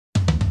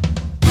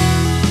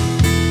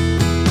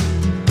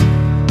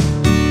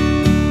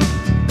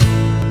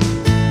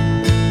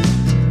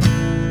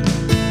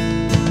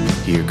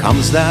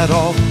comes that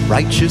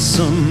all-righteous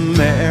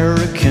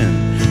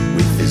American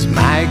with his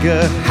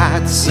MAGA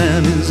hats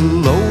and his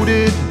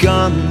loaded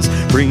guns,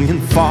 bringing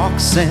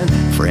Fox and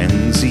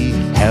frenzy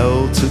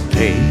hell to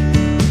pay,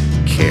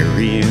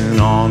 carrying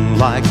on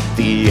like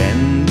the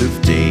end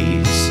of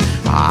days.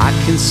 I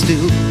can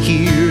still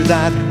hear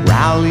that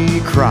rally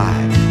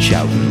cry,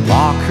 shouting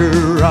lock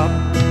her up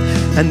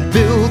and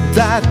build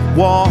that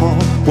wall,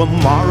 while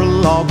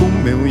Mar-a-Lago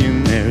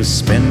millionaires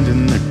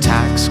spending their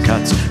tax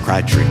cuts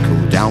cry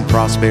trickle down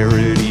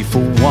prosperity for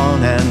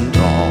one and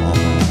all.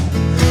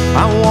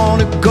 I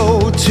wanna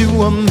go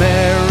to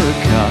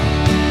America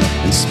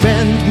and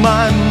spend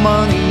my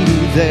money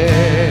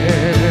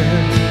there,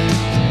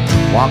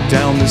 walk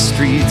down the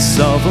streets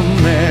of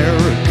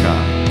America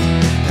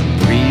and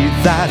breathe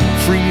that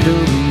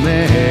freedom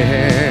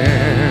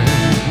air.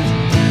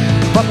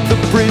 But the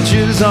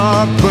bridges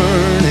are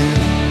burning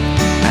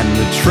and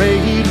the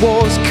trade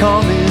war's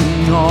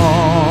coming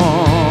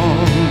on.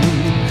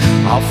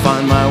 I'll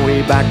find my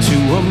way back to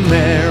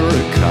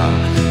America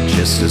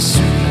just as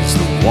soon as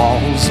the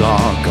walls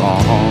are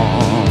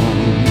gone.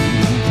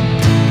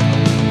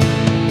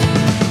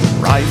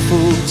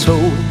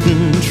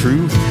 Rifle-toting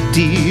truth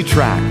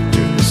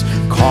detractors,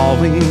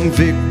 calling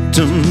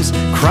victims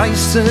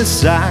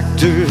crisis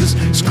actors,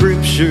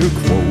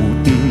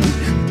 scripture-quoting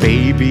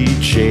baby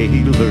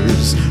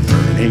jailers,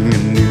 earning a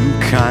new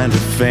kind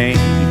of fame.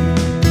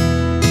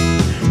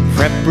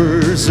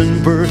 Preppers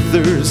and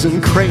birthers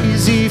and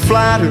crazy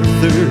flat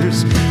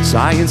earthers,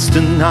 science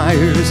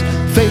deniers,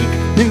 fake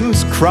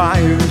news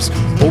criers,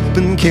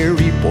 open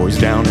carry boys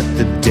down at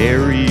the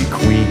Dairy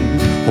Queen,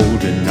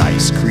 holding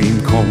ice cream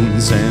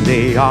cones and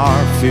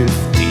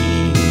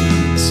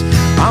AR-15s.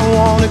 I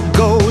wanna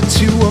go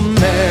to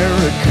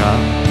America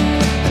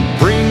and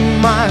bring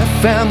my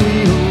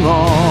family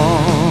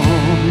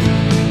along.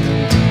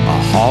 A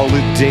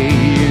holiday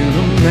in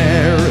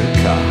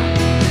America,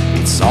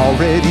 it's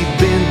already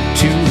been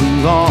too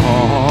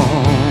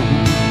long.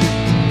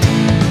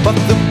 But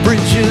the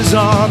bridges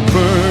are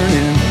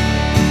burning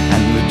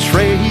and the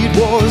trade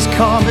war's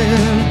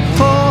coming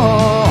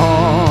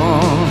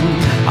on.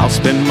 I'll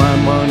spend my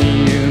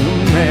money in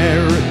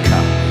America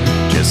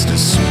just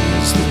as soon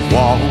as the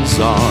walls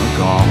are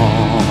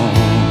gone.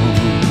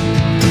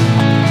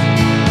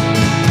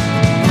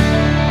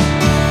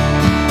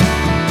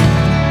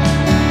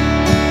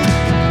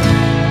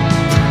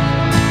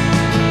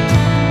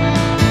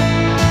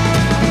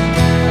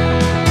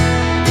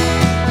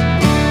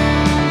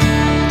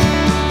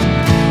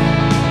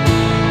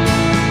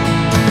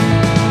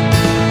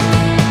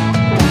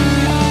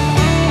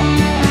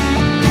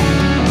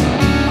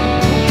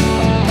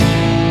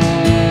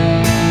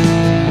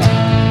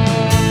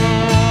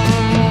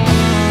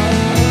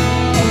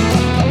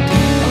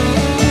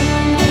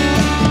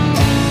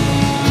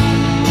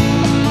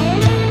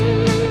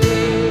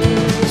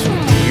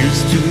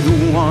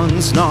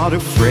 Not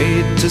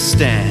afraid to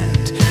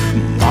stand,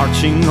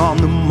 marching on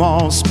the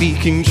mall,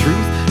 speaking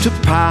truth to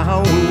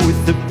power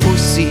with the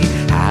pussy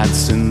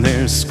hats in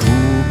their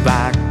school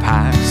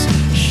backpacks,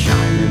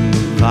 shining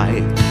the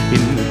light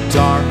in the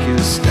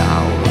darkest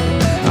hour.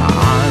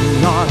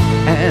 I'm not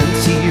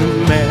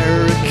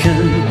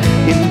anti-American,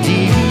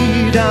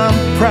 indeed I'm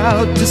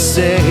proud to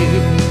say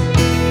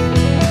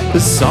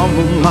that some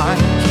of my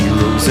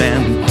heroes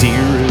and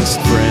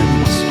dearest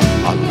friends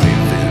are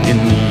living in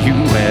the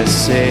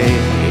USA.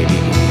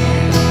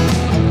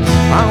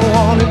 I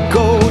wanna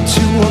go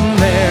to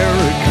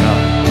America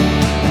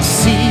and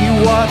see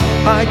what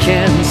I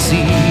can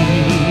see,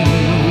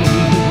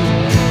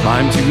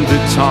 climb to the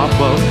top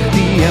of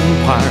the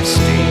Empire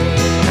State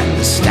and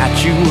the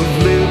Statue of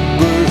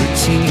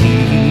Liberty.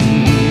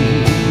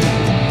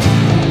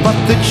 But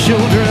the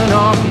children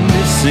are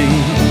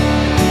missing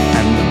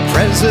and the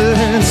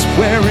president's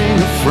wearing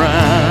a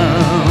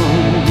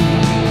frown.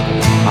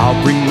 I'll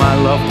bring my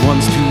loved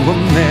ones to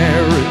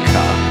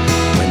America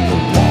when the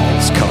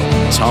walls come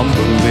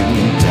tumbling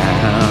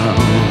down.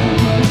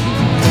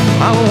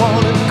 I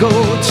wanna go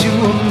to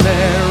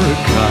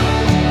America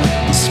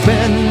and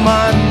spend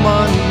my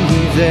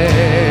money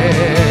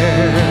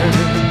there,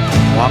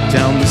 walk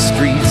down the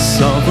streets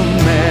of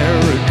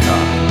America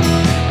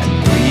and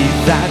breathe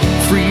that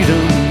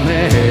freedom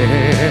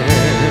air.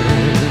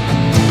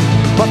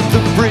 But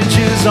the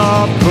bridges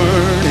are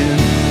burning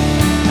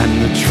and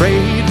the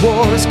trade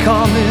war's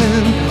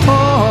coming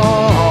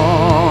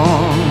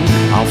on.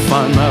 I'll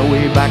find my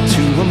way back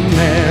to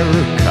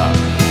America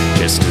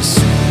just as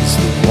soon as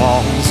the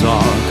walls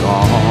are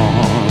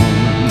gone.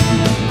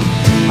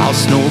 I'll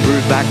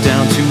snowbird back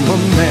down to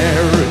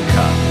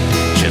America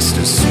just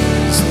as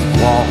soon as the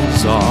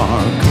walls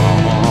are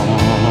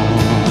gone.